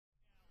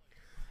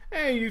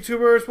Hey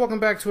YouTubers,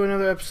 welcome back to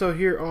another episode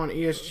here on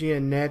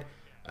ESGNet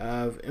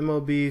of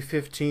MLB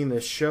 15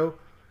 The Show.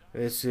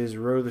 This is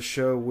Row the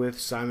Show with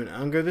Simon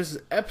Unger. This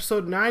is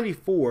episode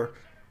 94,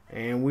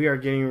 and we are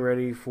getting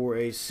ready for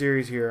a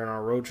series here on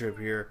our road trip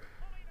here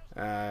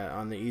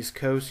on the East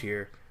Coast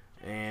here,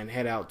 and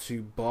head out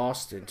to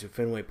Boston, to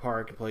Fenway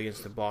Park, and play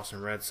against the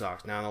Boston Red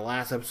Sox. Now in the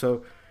last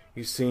episode,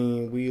 you've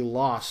seen we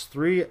lost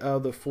 3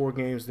 of the 4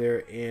 games there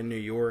in New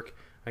York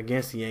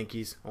against the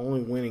Yankees,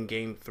 only winning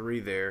game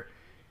 3 there.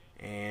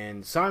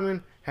 And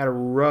Simon had a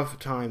rough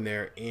time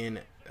there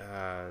in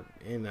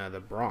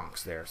the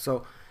Bronx there.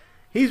 So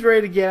he's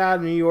ready to get out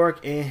of New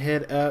York and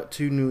head up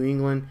to New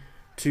England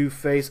to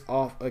face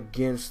off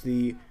against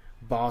the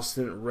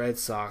Boston Red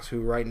Sox,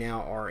 who right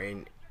now are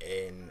in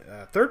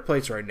third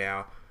place right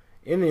now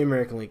in the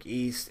American League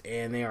East,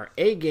 and they are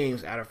 8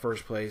 games out of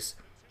first place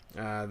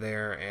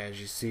there,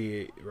 as you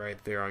see it right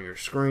there on your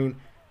screen.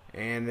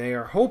 And they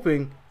are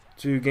hoping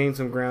to gain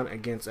some ground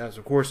against us.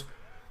 Of course,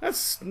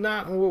 that's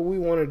not what we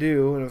want to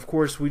do, and of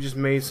course we just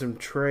made some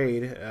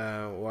trade,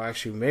 well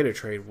actually made a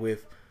trade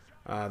with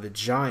the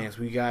Giants.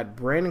 We got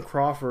Brandon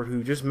Crawford,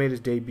 who just made his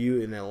debut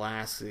in the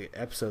last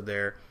episode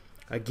there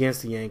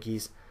against the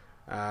Yankees.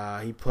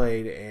 He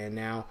played, and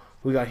now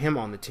we got him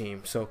on the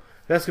team, so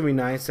that's going to be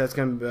nice. That's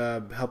going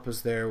to help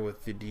us there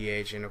with the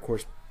DH, and of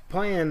course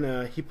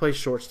he plays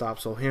shortstop,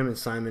 so him and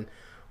Simon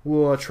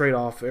will trade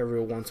off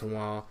every once in a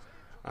while,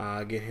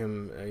 get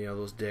him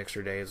those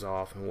extra days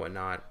off and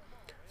whatnot.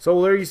 So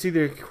there you see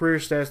the career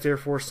stats there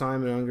for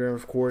Simon Unger.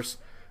 Of course,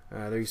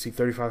 there you see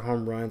 35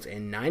 home runs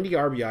and 90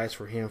 RBIs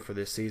for him for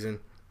this season.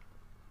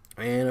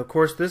 And of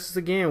course, this is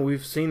again,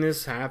 we've seen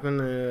this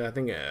happen. I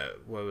think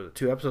what was it,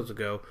 2 episodes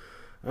ago.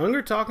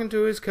 Unger talking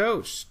to his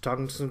coach,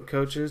 talking to some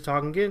coaches,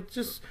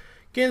 just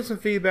getting some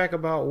feedback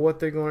about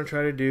what they're going to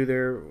try to do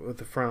there with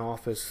the front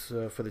office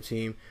for the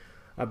team,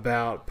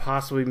 about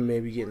possibly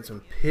maybe getting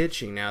some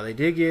pitching. Now they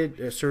did get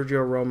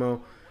Sergio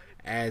Romo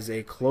as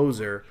a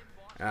closer.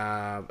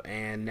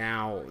 And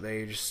now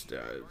they just,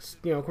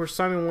 of course,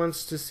 Simon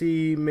wants to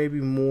see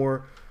maybe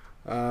more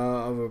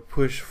of a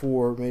push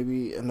for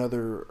maybe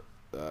another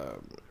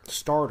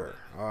starter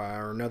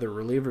or another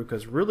reliever,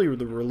 because really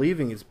the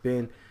relieving has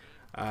been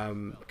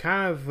kind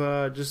of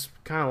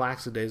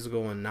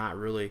lackadaisical and not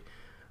really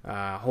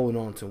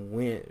holding on to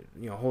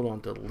hold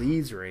on to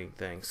leads or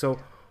anything. So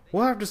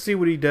we'll have to see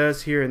what he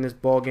does here in this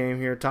ball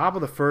game here. Top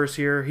of the first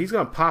here, he's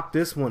going to pop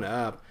this one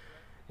up.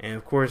 And,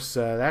 of course,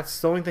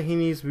 that's the only thing he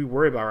needs to be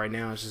worried about right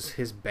now is just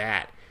his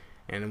bat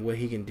and what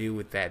he can do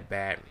with that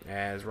bat.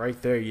 As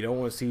right there, you don't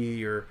want to see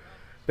your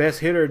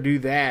best hitter do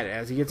that.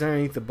 As he gets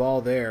underneath the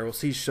ball there, we'll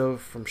see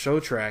from show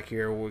track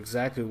here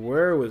exactly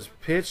where it was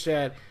pitched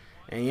at.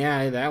 And,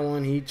 yeah, that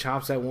one, he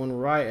chops that one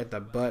right at the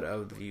butt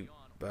of the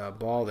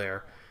ball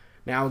there.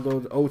 Now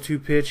we'll go to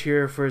 0-2 pitch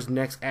here for his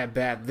next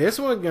at-bat. This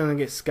one's going to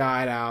get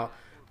skied out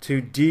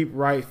to deep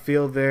right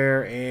field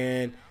there,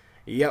 and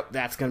yep,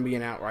 that's going to be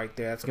an out right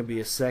there. That's going to be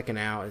a second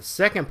out. His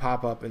second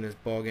pop-up in this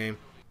ball game.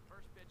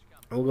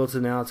 We'll go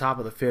to now top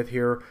of the 5th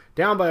here.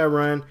 Down by a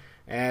run,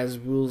 as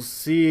we'll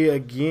see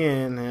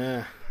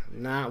again,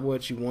 not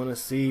what you want to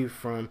see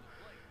from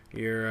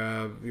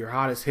your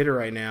hottest hitter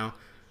right now,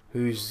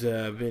 who's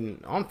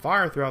been on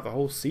fire throughout the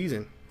whole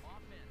season.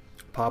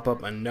 Pop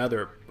up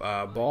another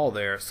ball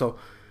there. So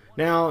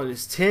now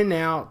it's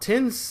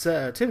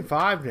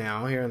 10-5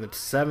 now here in the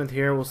 7th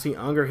here. We'll see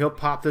Unger. He'll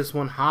pop this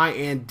one high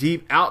and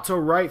deep out to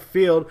right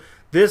field.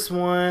 This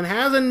one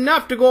has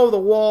enough to go over the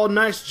wall.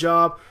 Nice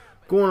job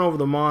going over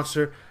the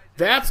monster.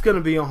 That's going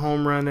to be a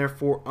home run there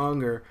for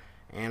Unger.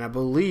 And I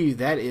believe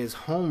that is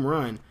home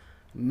run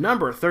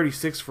number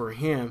 36 for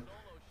him.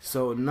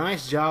 So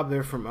nice job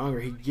there from Unger.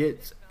 He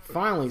gets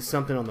finally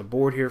something on the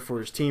board here for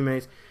his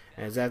teammates,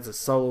 as that's a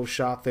solo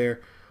shot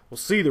there. We'll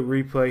see the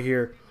replay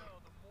here.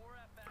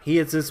 He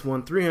hits this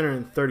one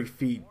 330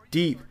 feet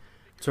deep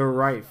to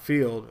right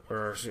field,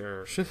 or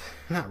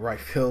not right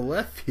field,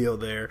 left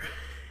field there.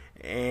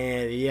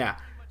 And yeah,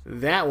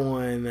 that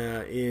one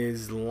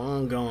is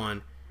long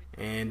gone,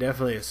 and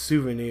definitely a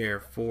souvenir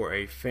for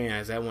a fan,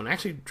 as that one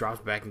actually drops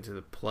back into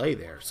the play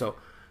there. So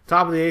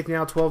top of the 8th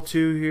now,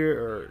 12-2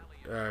 here,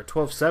 or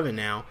 12-7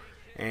 now.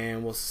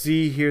 And we'll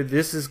see here,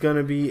 this is going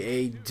to be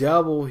a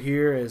double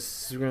here,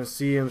 as we're going to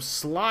see him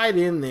slide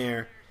in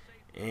there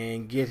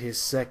and get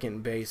his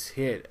second base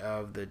hit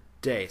of the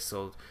day.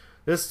 So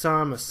this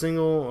time a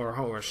single,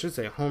 or I should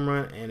say a home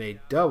run and a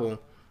double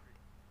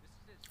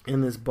in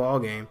this ball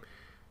game,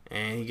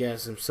 and he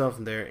gets himself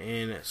there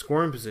in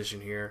scoring position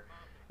here,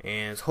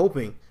 and is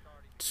hoping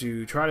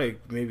to try to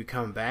maybe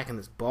come back in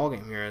this ball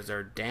game here, as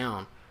they're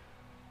down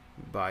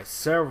by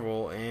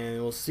several.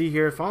 And we'll see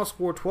here, final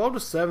score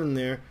 12-7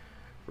 there.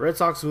 Red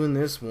Sox win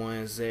this one,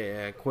 as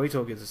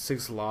Cueto gets a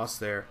 6th loss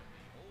there.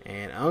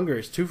 And Unger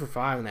is 2 for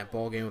 5 in that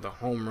ball game with a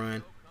home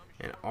run,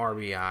 an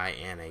RBI,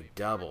 and a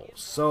double.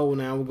 So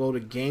now we'll go to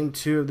game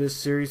 2 of this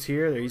series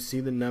here. There you see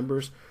the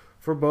numbers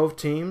for both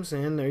teams,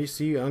 and there you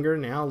see Unger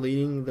now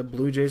leading the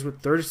Blue Jays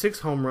with 36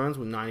 home runs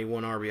with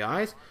 91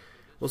 RBIs.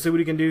 We'll see what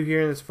he can do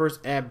here in his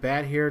first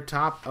at-bat here,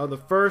 top of the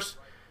first.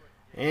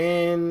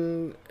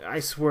 And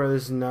I swear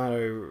this is not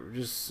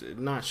just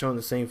not showing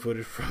the same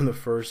footage from the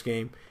first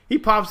game. He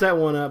pops that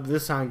one up,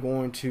 this time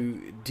going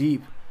to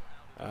deep,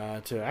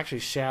 to actually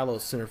shallow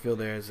center field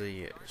there as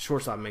the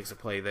shortstop makes a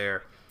play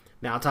there.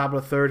 Now top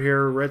of the third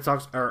here, Red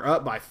Sox are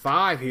up by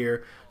 5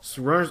 here.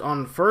 So runners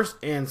on first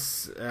and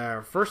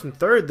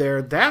third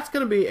there. That's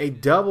going to be a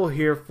double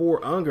here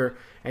for Unger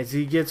as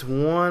he gets 1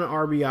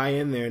 RBI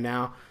in there.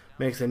 Now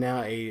makes it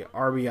now a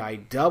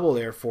RBI double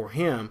there for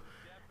him.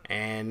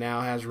 And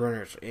now has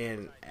runners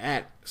in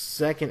at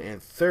second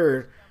and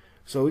third.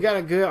 So we got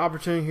a good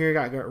opportunity here.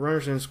 Got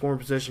runners in scoring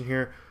position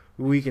here.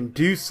 We can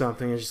do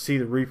something. As you see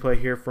the replay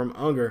here from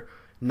Unger.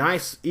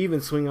 Nice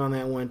even swing on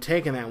that one.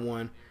 Taking that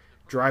one.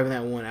 Driving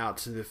that one out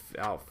to the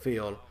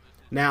outfield.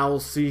 Now we'll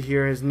see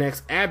here his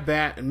next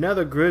at-bat.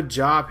 Another good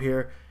job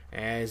here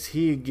as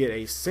he get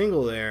a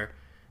single there.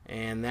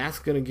 And that's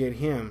going to get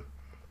him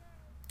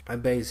a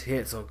base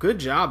hit. So good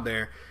job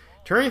there.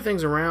 Turning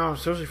things around,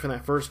 especially for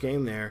that first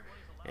game there.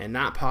 And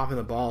not popping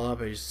the ball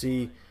up. As you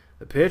see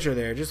the pitcher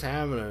there just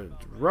having a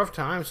rough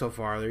time so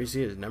far. There you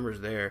see his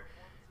numbers there.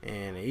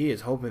 And he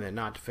is hoping that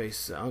not to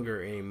face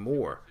Unger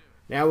anymore.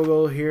 Now we'll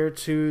go here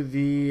to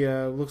the,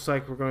 looks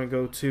like we're going to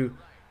go to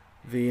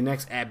the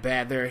next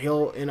at-bat there.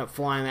 He'll end up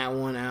flying that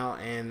one out.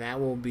 And that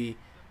will be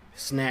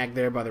snagged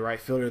there by the right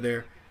fielder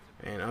there.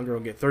 And Unger will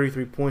get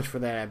 33 points for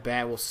that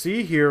at-bat. We'll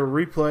see here a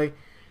replay.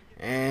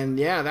 And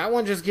yeah, that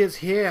one just gets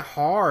hit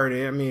hard.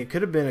 I mean, it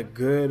could have been a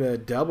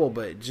good double,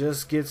 but it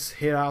just gets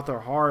hit out there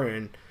hard.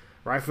 And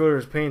right fielder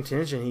is paying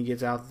attention. He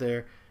gets out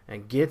there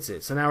and gets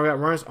it. So now we got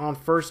runners on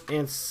first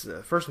and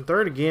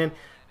third again.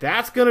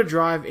 That's going to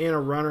drive in a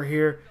runner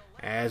here.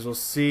 As we'll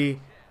see,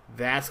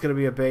 that's going to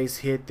be a base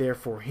hit there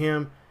for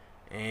him.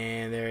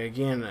 And there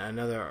again,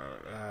 another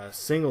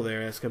single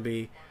there. That's going to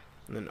be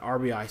an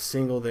RBI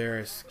single there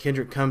as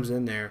Kendrick comes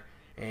in there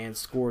and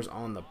scores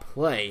on the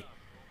play.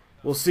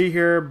 We'll see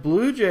here,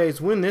 Blue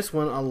Jays win this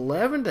one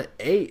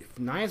 11-8.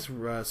 Nice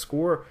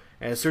score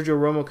as Sergio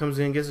Romo comes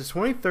in, gets his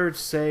 23rd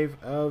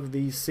save of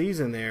the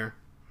season there.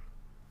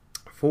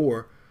 Of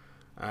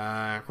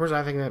course,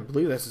 I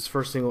believe that's his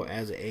first single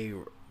as a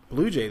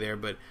Blue Jay there,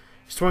 but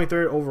his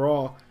 23rd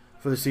overall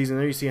for the season.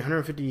 There you see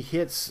 150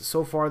 hits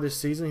so far this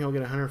season. He'll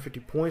get 150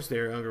 points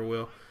there, Unger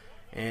will.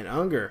 And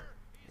Unger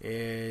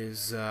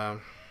is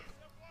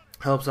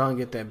helps out and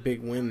get that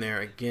big win there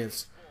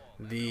against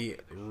the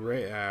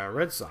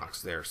Red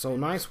Sox there. So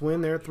nice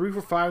win there. 3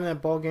 for 5 in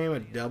that ball game, a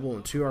double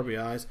and 2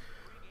 RBIs.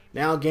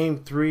 Now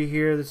game 3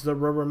 here. This is a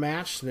rubber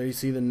match. There you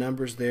see the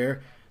numbers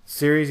there.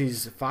 Series,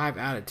 he's 5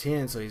 out of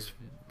 10, so he's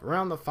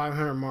around the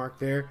 500 mark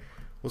there.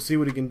 We'll see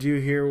what he can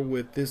do here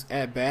with this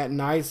at bat.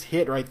 Nice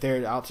hit right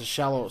there out to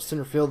shallow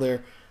center field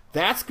there.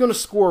 That's going to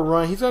score a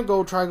run. He's going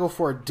to try to go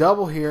for a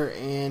double here,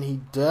 and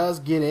he does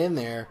get in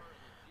there.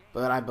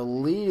 But I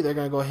believe they're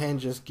going to go ahead and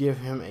just give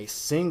him a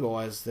single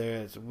as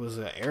there was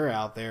an error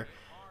out there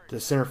to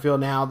center field.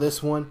 Now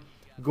this one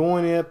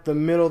going up the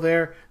middle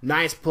there.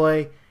 Nice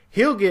play.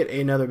 He'll get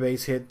another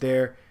base hit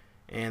there.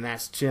 And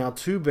that's now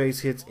 2 base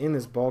hits in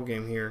this ball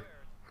game here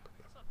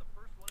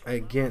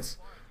against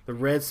the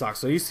Red Sox.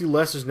 So you see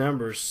Lester's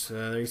numbers.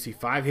 There you see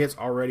 5 hits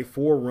already,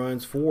 4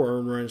 runs, 4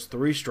 earned runs,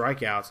 3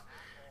 strikeouts,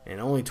 and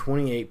only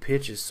 28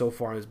 pitches so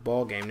far in this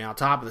ball game. Now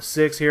top of the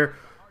 6th here.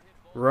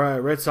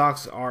 Red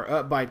Sox are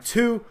up by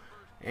 2,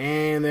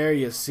 and there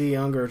you see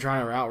Unger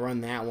trying to outrun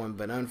that one,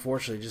 but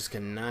unfortunately just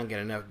cannot get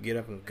enough to get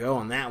up and go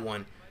on that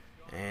one,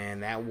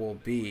 and that will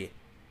be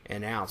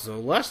an out. So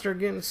Lester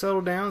getting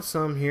settled down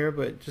some here,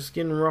 but just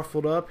getting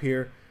ruffled up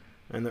here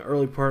in the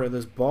early part of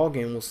this ball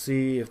game. We'll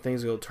see if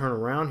things will turn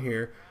around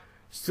here.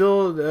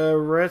 Still, the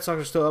Red Sox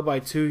are still up by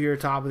 2 here,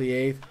 top of the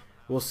 8th.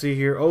 We'll see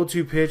here,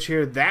 0-2 pitch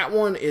here. That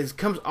one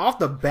comes off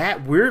the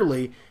bat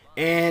weirdly.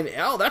 And,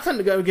 that's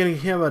going to get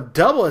him a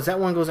double as that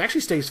one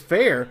actually stays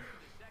fair.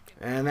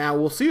 And now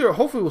we'll see,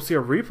 hopefully we'll see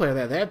a replay of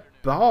that. That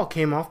ball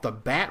came off the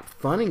bat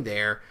funny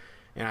there.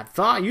 And I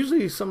thought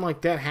usually something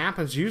like that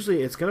happens.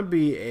 Usually it's going to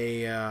be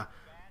a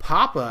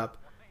pop-up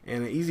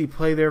and an easy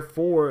play there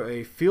for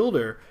a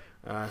fielder,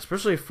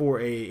 especially for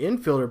a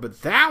infielder.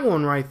 But that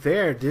one right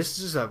there, this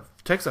just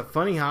takes a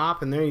funny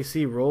hop. And there you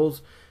see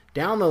rolls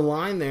down the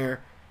line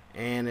there.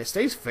 And it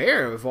stays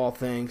fair of all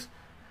things.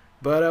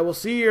 But we'll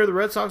see here. The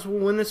Red Sox will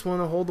win this one.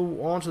 They'll hold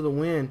on to the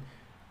win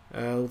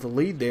with the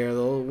lead there.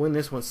 They'll win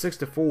this one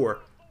 6-4.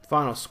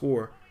 Final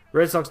score.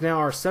 Red Sox now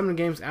are 7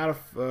 games out of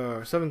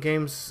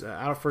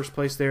first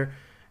place there,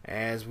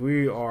 as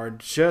we are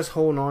just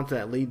holding on to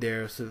that lead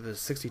there. So the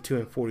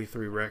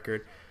 62-43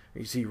 record.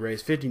 You see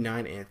Rays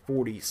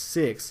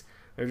 59-46.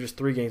 They're just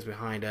 3 games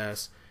behind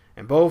us,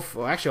 and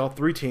actually all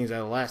 3 teams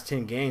out of the last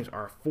 10 games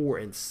are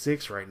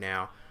 4-6 right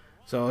now.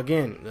 So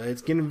again,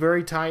 it's getting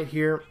very tight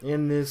here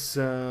in this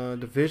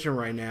division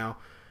right now.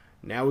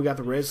 Now we got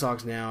the Red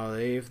Sox. Now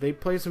if they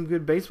play some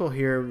good baseball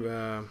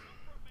here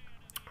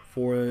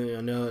for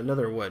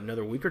another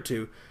week or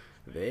 2,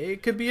 they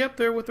could be up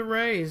there with the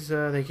Rays.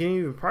 They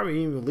can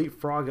probably even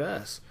leapfrog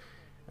us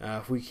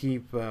if we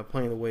keep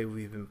playing the way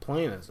we've been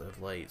playing as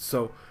of late.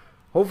 So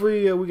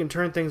hopefully we can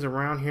turn things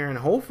around here, and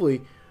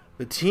hopefully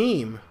the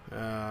team,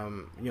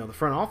 the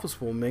front office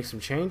will make some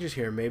changes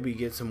here. Maybe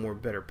get some more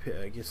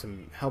get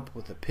some help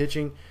with the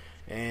pitching,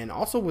 and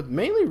also with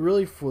mainly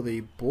really for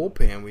the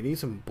bullpen. We need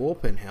some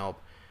bullpen help,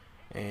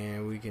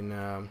 and we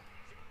can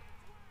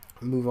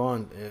move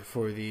on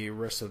for the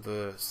rest of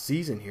the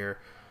season here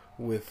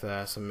with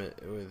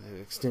with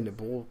extended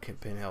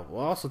bullpen help.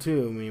 Well, also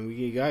too, I mean,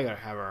 we gotta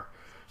have our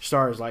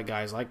stars like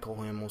guys like Cole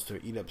Hamels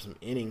to eat up some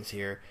innings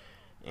here.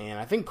 And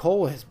I think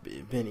Cole has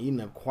been eating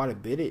up quite a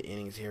bit of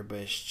innings here, but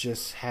it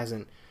just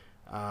hasn't.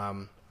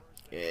 I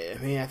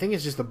think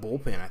it's just the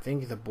bullpen. I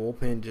think the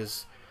bullpen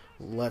just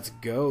lets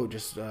go,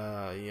 just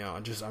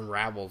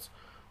unravels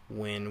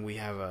when we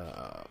have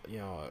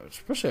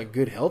especially a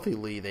good healthy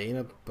lead. They end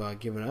up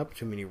giving up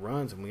too many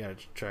runs, and we got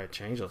to try to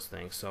change those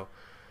things. So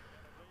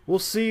we'll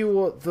see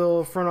what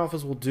the front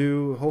office will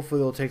do. Hopefully,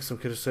 they'll take some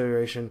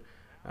consideration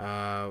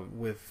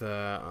with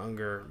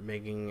Unger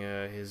making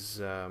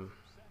his.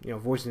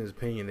 Voicing his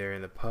opinion there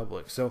in the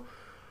public. So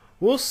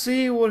we'll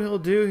see what he'll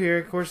do here.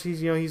 Of course,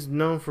 he's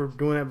known for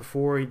doing that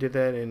before. He did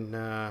that in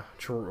there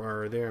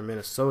in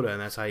Minnesota,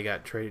 and that's how he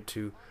got traded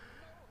to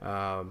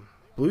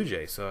Blue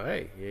Jays. So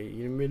hey,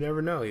 you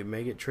never know. He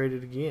may get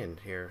traded again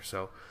here.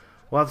 So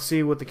we'll have to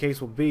see what the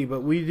case will be. But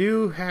we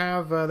do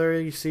have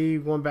there. You see,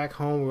 going back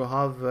home, we'll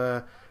have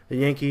the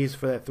Yankees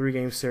for that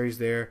 3-game series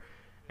there,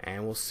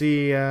 and we'll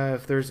see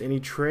if there's any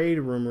trade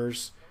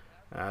rumors.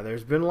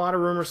 There's been a lot of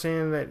rumors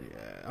saying that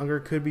Unger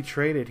could be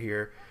traded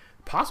here,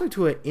 possibly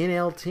to an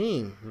NL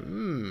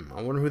team.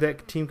 I wonder who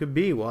that team could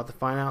be. We'll have to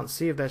find out and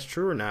see if that's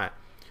true or not.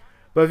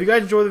 But if you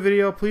guys enjoyed the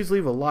video, please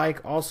leave a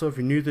like. Also, if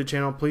you're new to the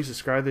channel, please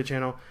subscribe to the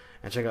channel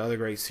and check out other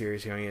great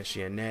series here on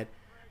ESGNet.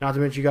 Not to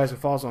mention, you guys can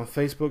follow us on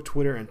Facebook,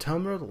 Twitter, and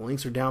Tumblr. The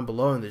links are down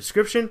below in the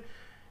description.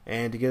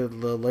 And to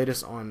get the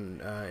latest on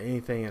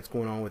anything that's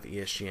going on with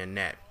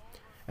ESGNet.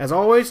 As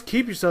always,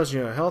 keep yourselves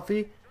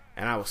healthy,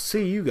 and I will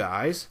see you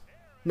guys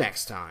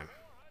next time.